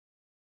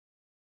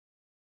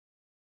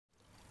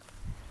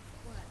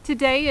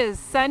Today is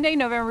Sunday,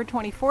 November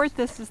 24th.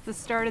 This is the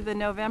start of the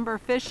November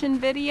fishing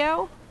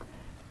video.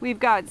 We've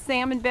got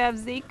Sam and Bev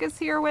Zeakes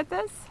here with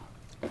us.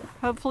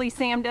 Hopefully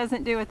Sam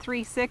doesn't do a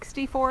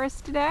 360 for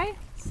us today.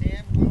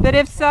 But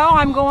if so,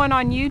 I'm going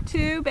on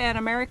YouTube and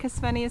America's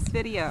Funniest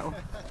Video.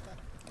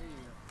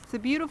 It's a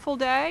beautiful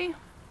day.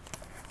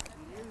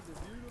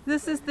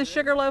 This is the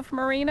Sugarloaf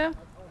Marina.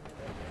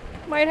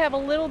 Might have a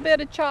little bit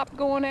of chop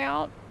going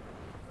out,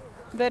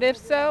 but if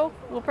so,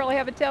 we'll probably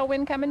have a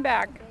tailwind coming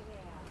back.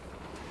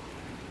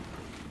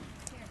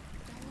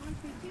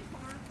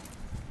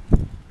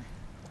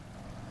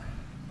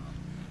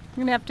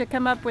 I'm gonna have to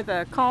come up with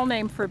a call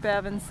name for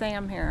Bev and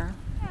Sam here.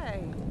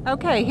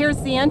 Okay,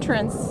 here's the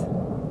entrance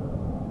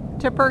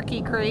to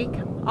Perky Creek.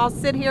 I'll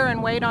sit here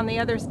and wait on the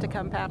others to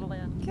come paddle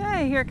in.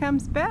 Okay, here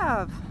comes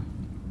Bev.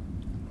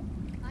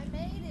 I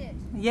made it.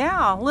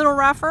 Yeah, a little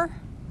rougher.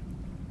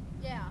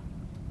 Yeah.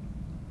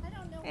 I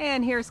don't know.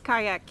 And here's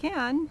Kayak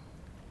Ken.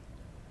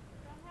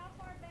 How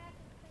far back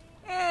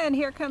is And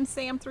here comes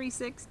Sam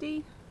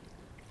 360.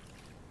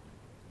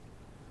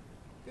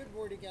 Good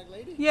morning, young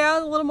lady.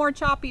 Yeah, a little more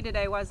choppy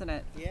today, wasn't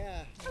it?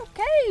 Yeah.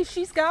 Okay,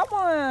 she's got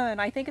one.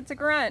 I think it's a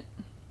grunt.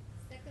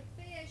 second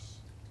fish.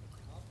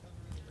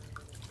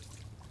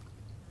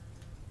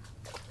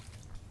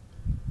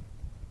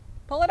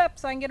 Pull it up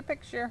so I can get a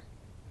picture.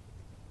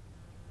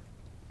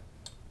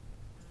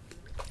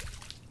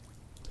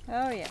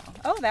 Oh yeah.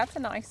 Oh, that's a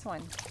nice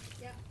one.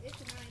 Yeah, it's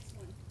a nice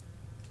one.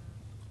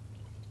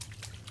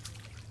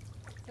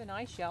 It's a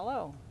nice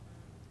yellow.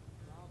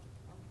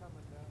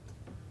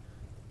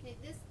 Okay,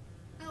 this.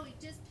 Oh, he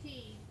just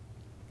peed.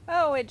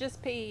 Oh, it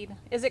just peed.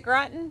 Is it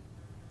grunting?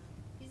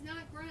 He's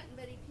not grunting,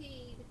 but he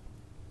peed.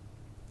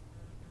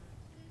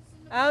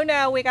 Oh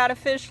no, we got a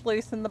fish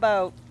loose in the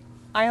boat.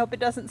 I hope it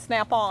doesn't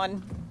snap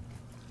on.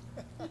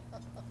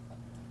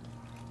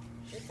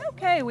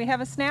 Okay, we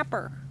have a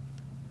snapper.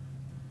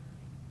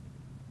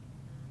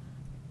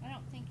 I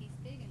don't think he's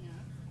big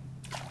enough.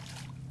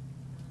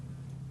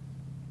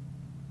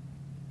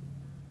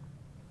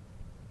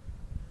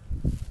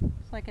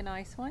 Looks like a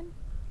nice one.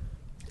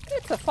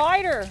 It's a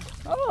fighter.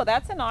 Oh,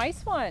 that's a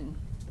nice one.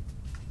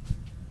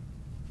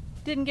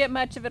 Didn't get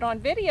much of it on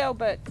video,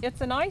 but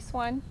it's a nice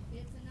one.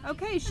 It's a nice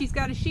Okay, she's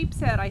got a sheep's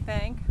head, I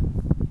think.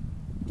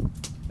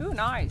 Ooh,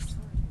 nice.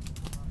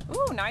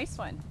 Ooh, nice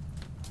one.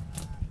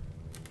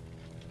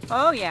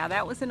 Oh yeah,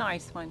 that was a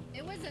nice one.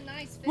 It was a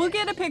nice fish. We'll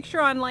get a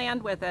picture on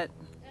land with it.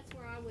 That's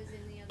where I was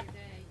in the other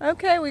day.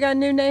 Okay, we got a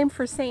new name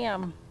for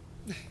Sam.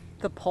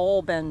 The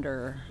pole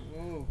bender.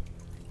 Whoa.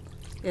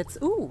 It's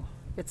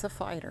a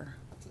fighter.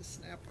 It's a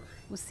snapper.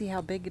 We'll see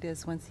how big it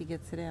is once he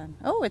gets it in.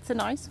 Oh, it's a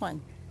nice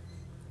one.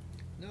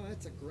 No,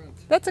 that's a grunt.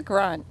 That's a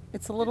grunt.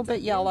 It's a little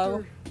bit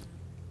yellow.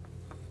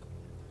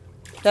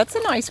 That's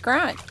a nice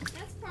grunt.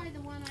 That's probably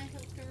the one I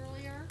hooked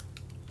earlier.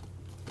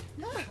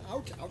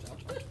 Ouch, ouch, ouch,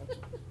 ouch, ouch.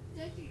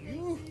 Don't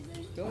you think,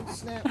 Susan? Don't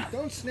snap.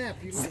 Don't snap.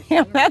 You little Sam,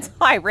 snapper. that's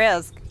high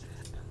risk.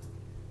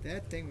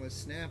 That thing was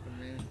snapping,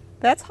 man.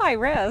 That's high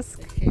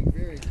risk. It came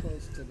very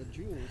close to the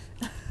jewels.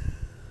 Hey,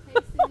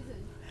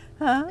 Susan.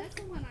 Huh? That's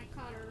the one I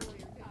caught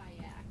earlier,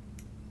 kayak.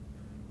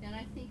 And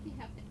I think you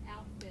have to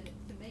outfit it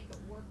to make it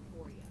work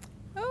for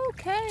you.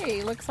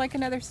 Okay, looks like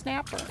another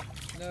snapper.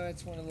 No,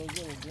 it's one of those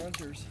little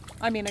grunters.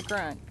 I mean a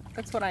grunt.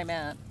 That's what I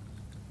meant.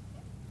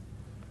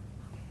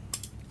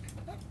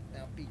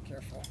 Now be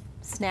careful.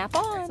 Snap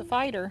on. It's a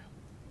fighter.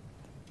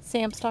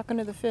 Sam's talking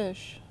to the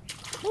fish.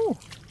 Ooh,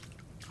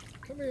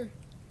 Come here.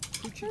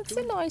 Coochie, that's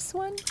a nice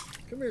one.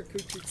 Come here,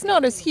 Coochie. It's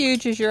not as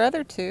huge as your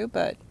other two,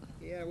 but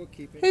Yeah, we'll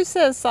keep it. who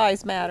says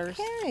size matters?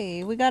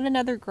 Okay, we got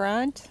another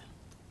grunt.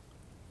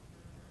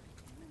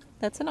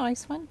 That's a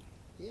nice one.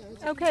 Yeah,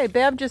 it's Okay,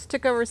 Bev just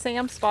took over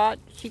Sam's spot.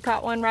 She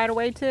caught one right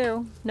away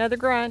too. Another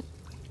grunt.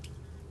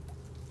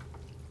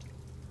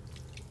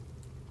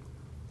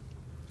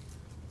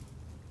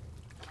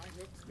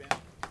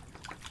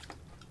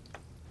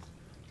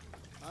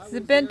 Is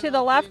it bent to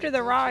the left or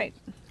the right?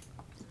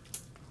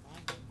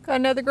 Got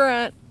another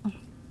grunt.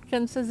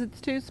 Ken says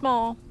it's too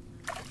small.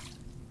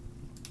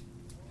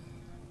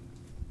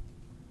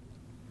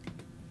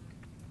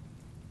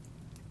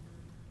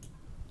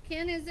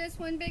 Ken, is this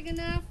one big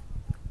enough?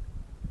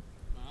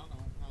 I don't know.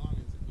 How long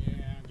is it?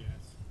 Yeah, I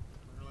guess.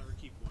 We'll let her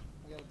keep one.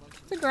 I got a bunch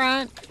of- It's a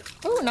grunt.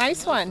 Ooh,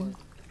 nice one.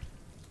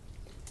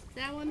 Is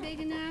that one big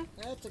enough?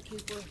 That's a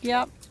keeper.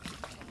 Yep.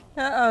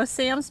 Uh-oh,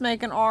 Sam's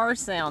making R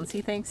sounds.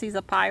 He thinks he's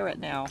a pirate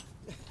now.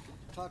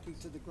 Talking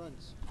to the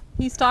grunts.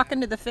 He's talking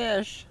to the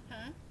fish.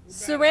 Huh?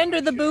 Surrender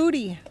the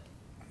booty.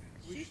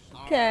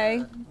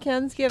 Okay,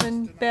 Ken's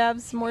giving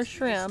Bev some more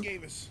shrimp.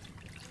 Gave us.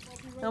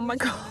 Oh my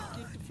god.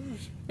 Get the food.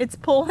 It's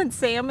pulling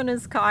Sam in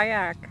his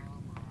kayak.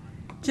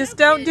 Just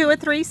don't do a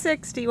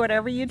 360,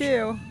 whatever you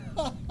do.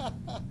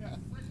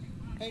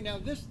 Hey, now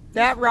this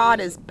That one rod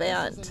is is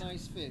bent. This is a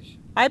nice fish.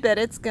 I bet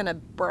it's gonna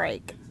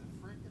break.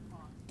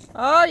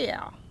 Oh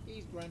yeah.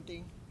 He's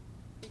grunting.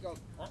 He goes.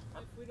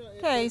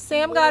 Okay,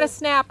 Sam got a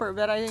snapper,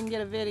 but I didn't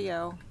get a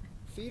video.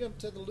 Feed him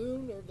to the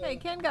loon or the. Hey,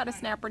 Ken got a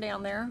snapper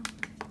down there.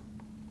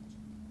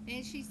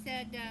 And she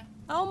said,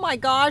 Oh my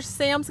gosh,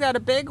 Sam's got a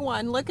big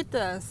one. Look at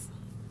this.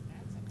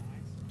 That's a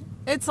nice one.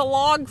 It's a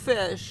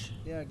logfish.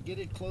 Yeah, get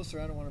it closer.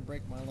 I don't want to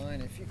break my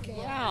line if you can.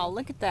 Wow,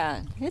 look at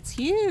that. It's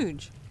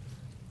huge.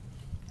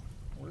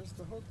 Where's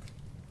the hook?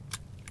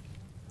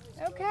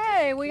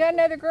 Okay, we got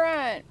another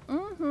grunt.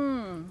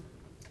 Mm-hmm.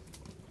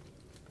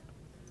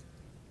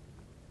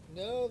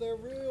 No, they're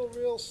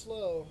real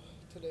slow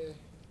today.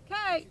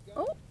 Okay.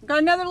 Oh, got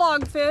another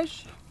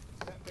logfish. Is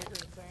that bigger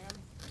than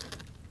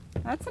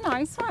Sam? That's a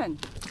nice one.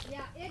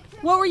 yeah, it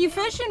took What were it you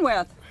down- fishing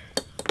with?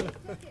 Took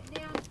it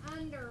down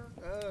under.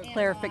 and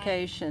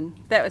Clarification.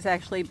 That was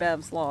actually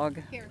Bev's log.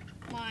 Here,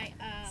 my,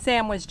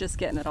 Sam was just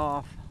getting it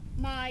off.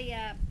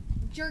 my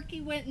jerky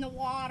went in the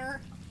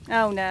water.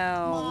 Oh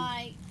no.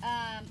 My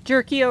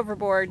Jerky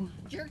overboard.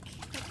 jerky.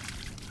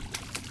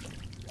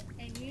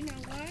 And you know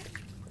what?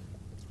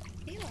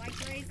 He likes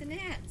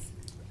raisinets.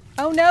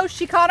 Oh no,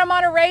 she caught him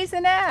on a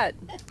raisinette.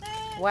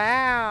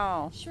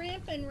 Wow.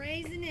 Shrimp and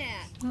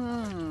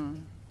raisinette.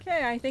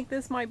 Okay, I think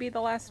this might be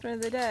the last one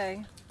of the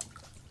day.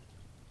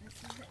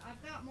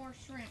 I've got more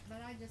shrimp,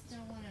 but I just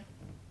don't want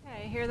to.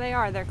 Okay, here they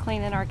are. They're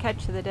cleaning our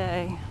catch of the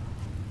day.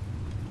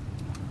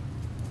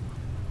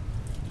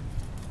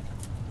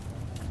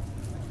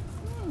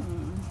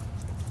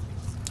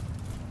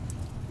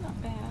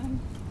 Not bad.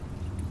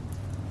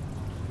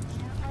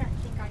 Yeah, I don't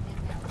think I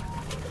did that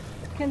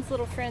right. Ken's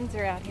little friends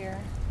are out here.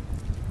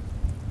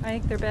 I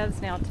think they're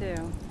Bev's now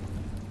too.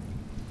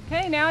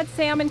 Okay, now it's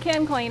Sam and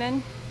Ken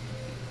cleaning.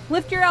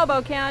 Lift your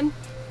elbow, Ken.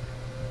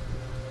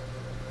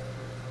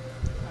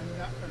 I'm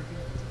not gonna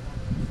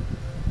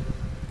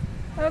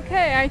be.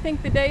 Okay, I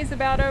think the day's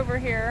about over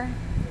here.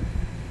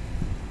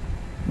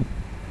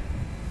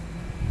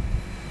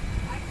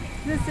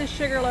 This is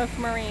Sugarloaf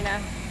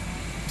Marina.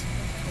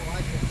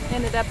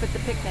 Ended up at the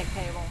picnic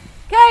table.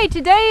 Okay,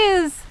 today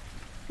is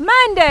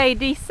Monday,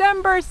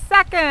 December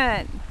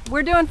 2nd.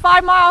 We're doing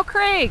 5 Mile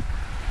Creek.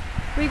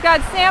 We've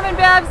got Sam and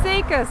Bev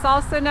Zeakes,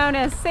 also known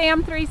as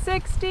Sam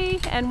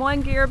 360 and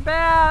One Gear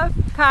Bev,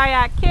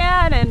 Kayak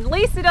Ken, and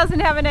Lisa doesn't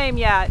have a name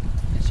yet.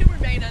 It should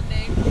remain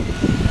unnamed.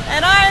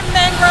 And I'm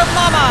Mangrove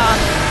Mama.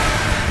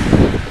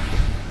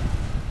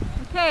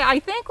 Okay, I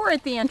think we're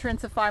at the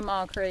entrance of 5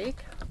 Mile Creek.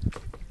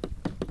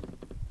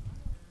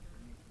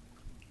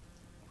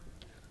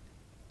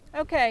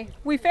 Okay,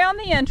 we found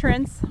the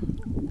entrance.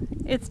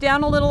 It's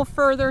down a little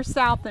further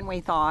south than we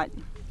thought.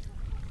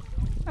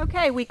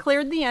 Okay, we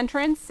cleared the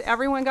entrance.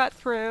 Everyone got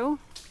through.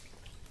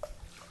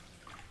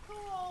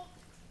 Cool.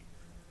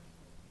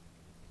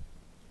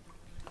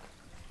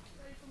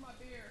 Ready for my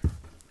beer.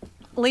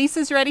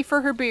 Lisa's ready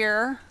for her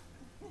beer.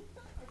 I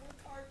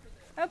worked hard for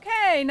this.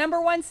 Okay,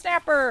 number 1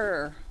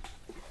 snapper.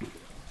 Oh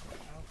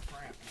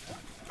crap.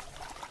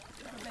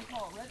 What do they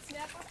call it? Red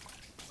snapper?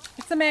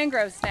 It's a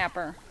mangrove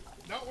snapper.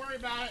 Don't worry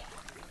about it.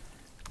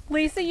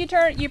 Lisa,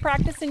 you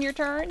practicing your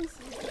turns?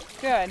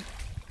 Good.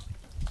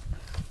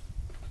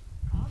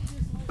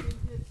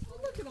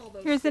 Look at all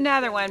those. Here's fish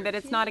another down one, there, but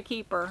it's Ken. not a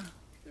keeper.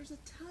 There's a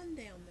ton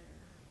down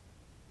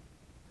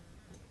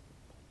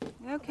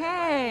there.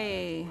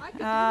 Okay. I could do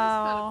this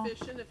kind of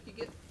fishing if you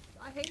get.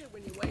 I hate it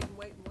when you wait and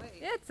wait and wait.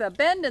 It's a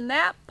bend in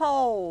that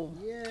pole.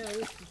 Yeah, this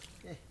is.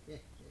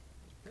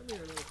 Come here,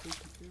 little creaky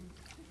too.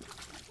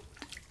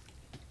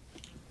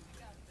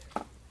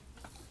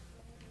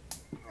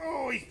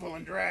 Oh, he's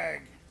pulling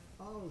drag.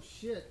 Oh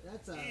shit,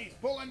 that's a. He's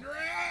pulling drag.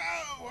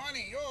 Oh,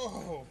 honey.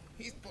 Oh,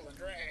 he's pulling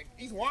drag.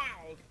 He's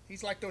wild.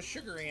 He's like those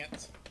sugar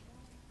ants.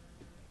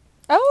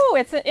 Oh,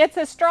 it's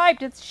a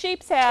striped. It's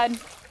sheep's head.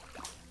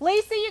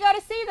 Lisa, you got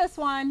to see this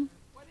one.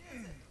 What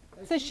is it?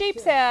 It's a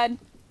sheep's head.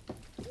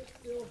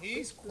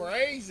 He's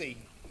crazy.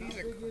 He's How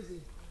a big is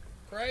he?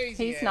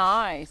 crazy. He's ass.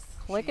 nice.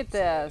 Look at sheep's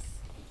head. this.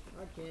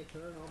 I can't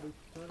turn. I'll be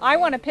turning. I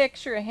want a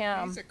picture of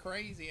him. He's a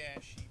crazy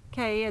ass sheep.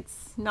 Okay,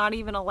 it's not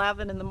even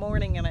 11 in the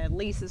morning and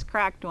Lisa's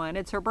cracked one.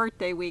 It's her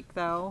birthday week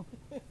though.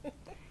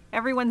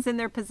 Everyone's in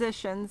their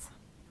positions.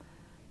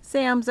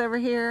 Sam's over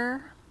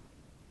here.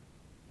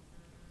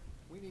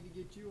 We need to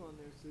get you on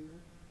there,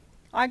 Susan.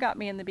 I got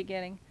me in the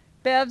beginning.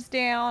 Bev's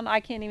down. I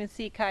can't even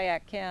see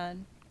Kayak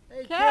Ken.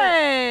 Hey,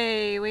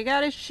 Okay, we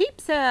got a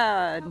sheep's How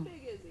head. big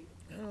is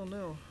he? I don't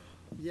know.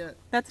 Yet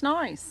That's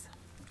nice.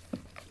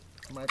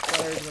 my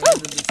pliers went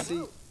under the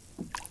seat.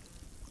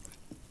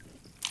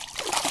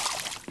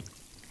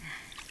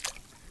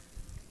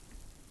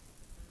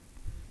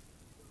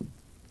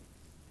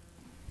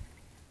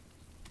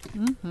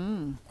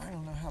 Mm-hmm. I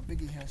don't know how big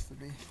he has to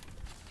be.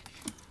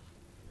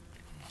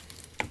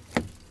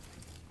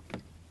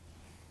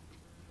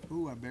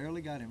 Ooh, I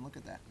barely got him. Look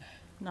at that.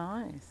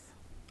 Nice.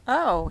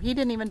 Oh, he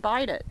didn't even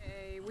bite it.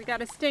 Okay, we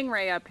got a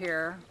stingray up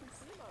here.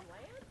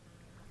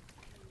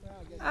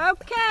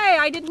 Okay,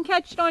 I didn't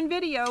catch it on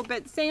video,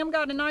 but Sam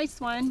got a nice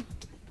one.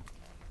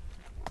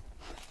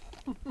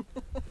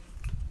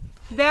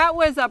 That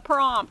was a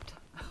prompt.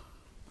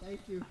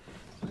 Thank you.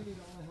 I need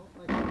all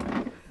the help I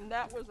can. And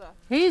that was a.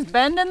 He's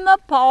bending the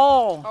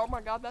pole. Oh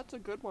my God, that's a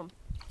good one.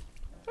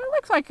 It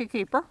looks like a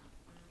keeper.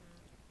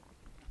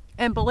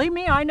 And believe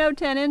me, I know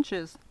 10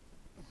 inches.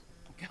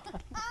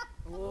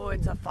 Oh,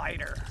 it's a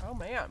fighter. Oh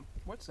man,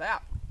 what's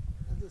that?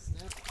 That's a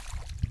snap.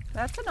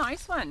 That's a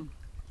nice one.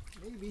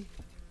 Maybe.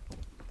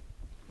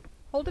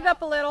 Hold it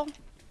up a little.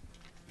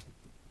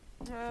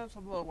 Yeah, it's a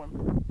little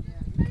one.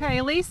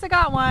 Okay, Lisa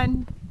got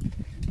one,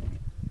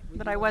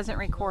 but I wasn't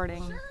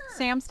recording.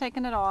 Sam's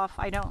taking it off.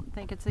 I don't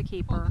think it's a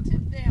keeper.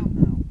 Tip down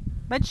though.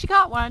 But she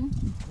got one.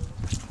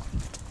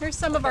 Here's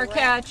some of our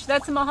catch.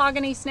 That's a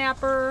mahogany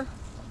snapper,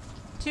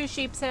 2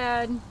 sheep's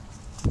head,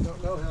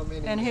 Don't know how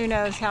many. and who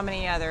knows how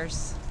many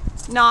others.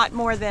 Not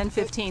more than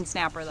 15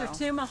 snapper though. So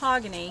 2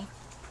 mahogany.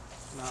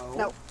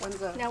 No,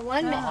 one's a. Now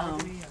one Oh.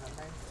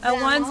 The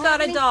One's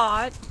got a mahogany?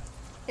 dot,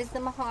 is the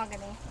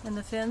mahogany. and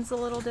the fin's a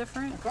little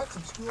different. Got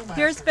some school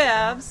Here's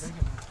Bev's.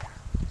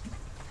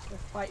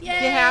 Yay! You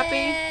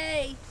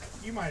happy?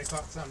 You might have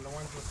caught some, the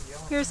ones with the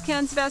yellow. Here's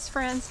Ken's best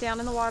friends down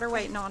in the water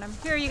waiting on him.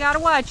 Here, you gotta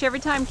watch. Every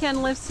time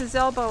Ken lifts his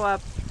elbow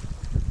up,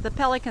 the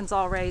pelicans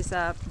all raise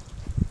up.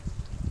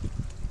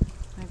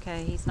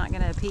 Okay, he's not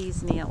gonna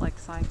appease me, it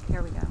looks like.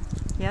 Here we go.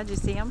 Yeah, did you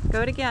see him?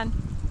 Go it again.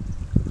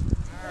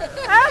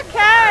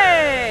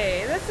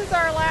 Okay, this is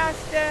our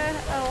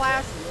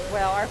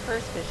our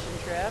first fishing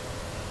trip.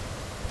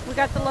 We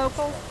got the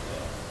locals.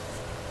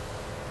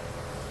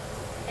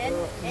 And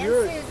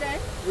you're- Susan.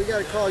 We got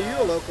to call you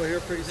a local here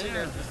pretty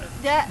soon.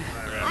 I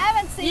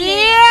haven't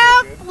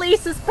seen Yep,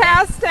 Lisa's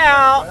passed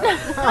out.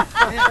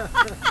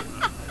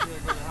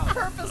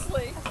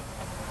 Purposely.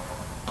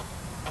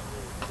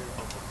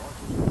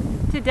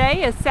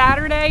 Today is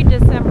Saturday,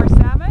 December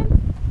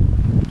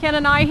 7th. Ken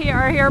and I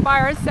are here by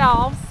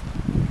ourselves.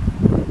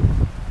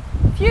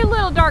 A few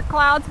little dark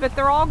clouds, but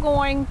they're all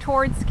going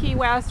towards Key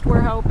West,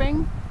 we're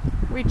hoping.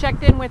 We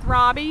checked in with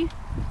Robbie,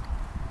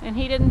 and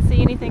he didn't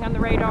see anything on the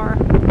radar.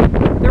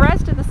 The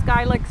rest of the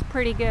sky looks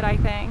pretty good, I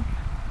think.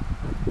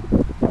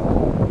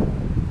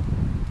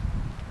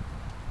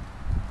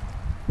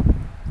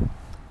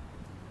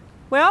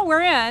 Well,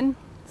 we're in.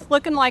 It's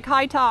looking like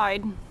high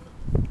tide.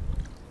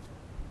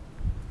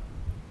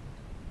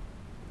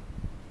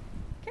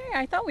 Okay,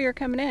 I thought we were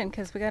coming in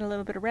because we got a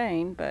little bit of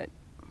rain, but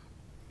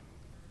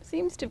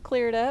seems to have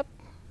cleared up.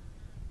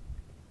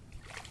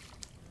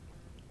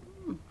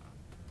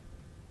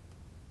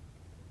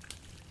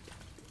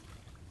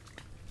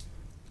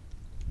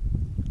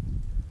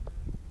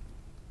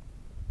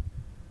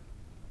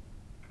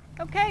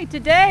 Okay,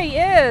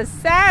 today is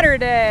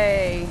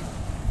Saturday,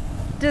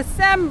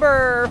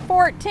 December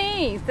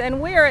 14th,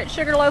 and we're at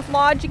Sugarloaf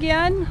Lodge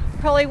again.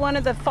 Probably one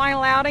of the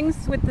final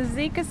outings with the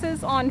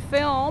Zeakeses on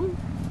film.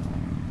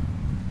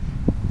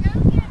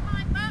 Don't get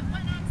my butt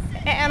when I'm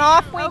sitting. And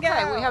off we go.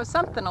 Okay, we have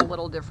something a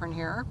little different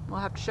here. We'll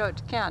have to show it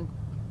to Ken.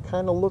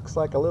 Kind of looks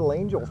like a little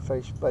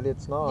angelfish, but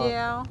it's not.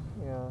 Yeah.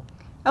 Yeah.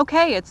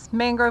 Okay, it's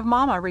Mangrove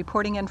Mama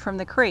reporting in from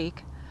the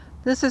creek.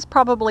 This is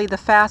probably the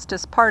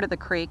fastest part of the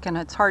creek, and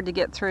it's hard to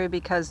get through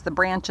because the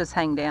branches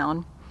hang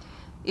down.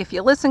 If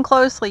you listen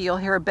closely, you'll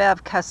hear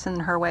Bev cussing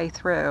her way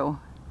through,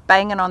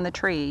 banging on the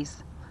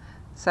trees.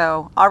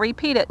 So I'll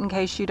repeat it in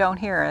case you don't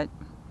hear it.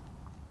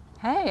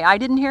 Hey, I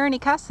didn't hear any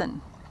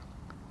cussing.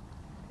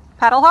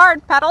 Paddle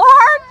hard, paddle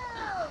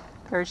hard!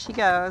 There she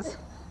goes.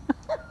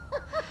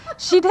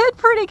 She did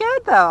pretty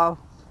good though.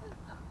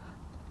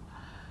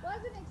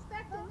 Wasn't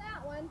expecting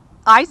that one.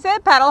 I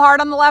said paddle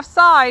hard on the left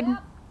side.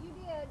 Yep, you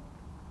did.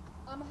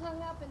 I'm hung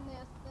up in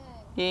this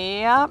thing.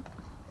 Yep.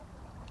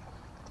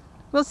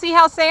 We'll see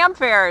how Sam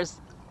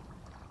fares.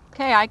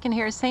 Okay, I can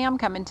hear Sam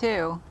coming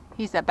too.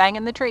 He's at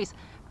banging the trees.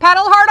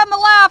 Paddle hard on the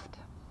left.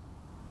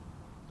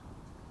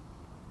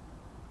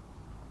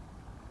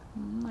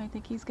 I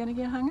think he's gonna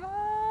get hung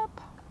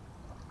up.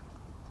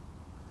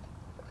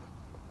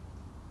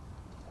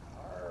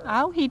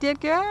 Oh, he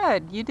did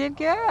good. You did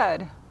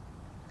good.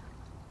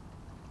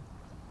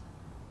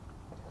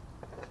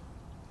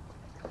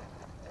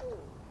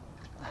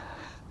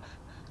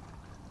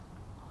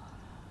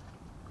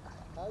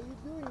 How you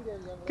doing there,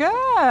 young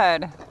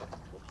lady? Good.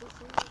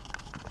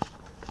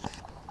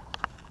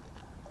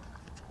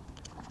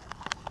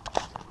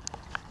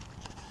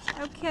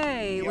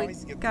 Okay, we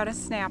got a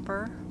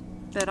snapper,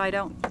 but I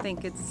don't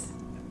think it's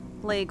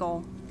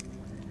legal.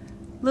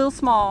 Little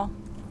small.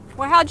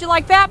 Well, how'd you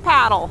like that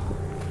paddle?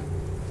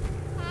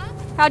 Huh?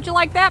 How'd you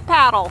like that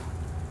paddle?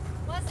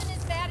 Wasn't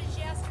as bad as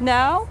yesterday.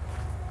 No?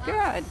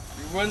 Good.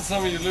 You win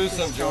some, you lose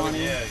some,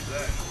 Johnny. Yeah,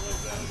 exactly.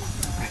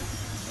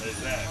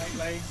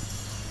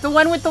 The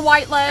one with the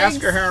white legs?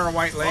 Ask her how her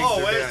white legs Oh,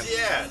 are where's doing.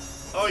 she at?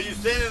 Oh, you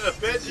seen in the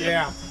picture?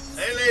 Yeah.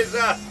 Hey,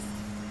 Lisa,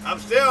 I'm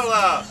still,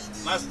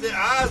 my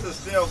eyes are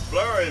still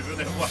blurry from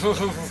them.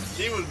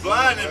 She was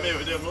blinding me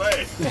with them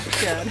legs.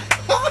 Good.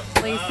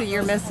 Lisa,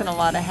 you're missing a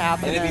lot of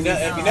happenings And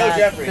if you know at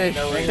Jeffrey, the you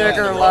know where you wanna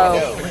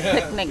Sugarloaf go.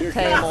 picnic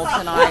table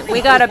tonight.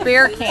 We got a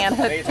beer can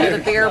hooked to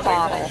the beer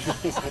bottle.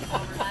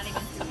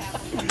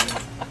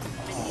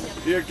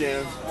 Beer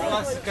cans.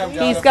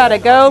 He's got a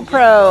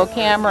GoPro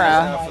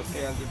camera.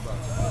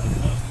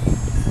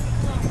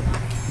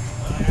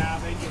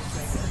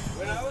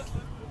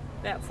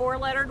 That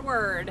 4-lettered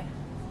word.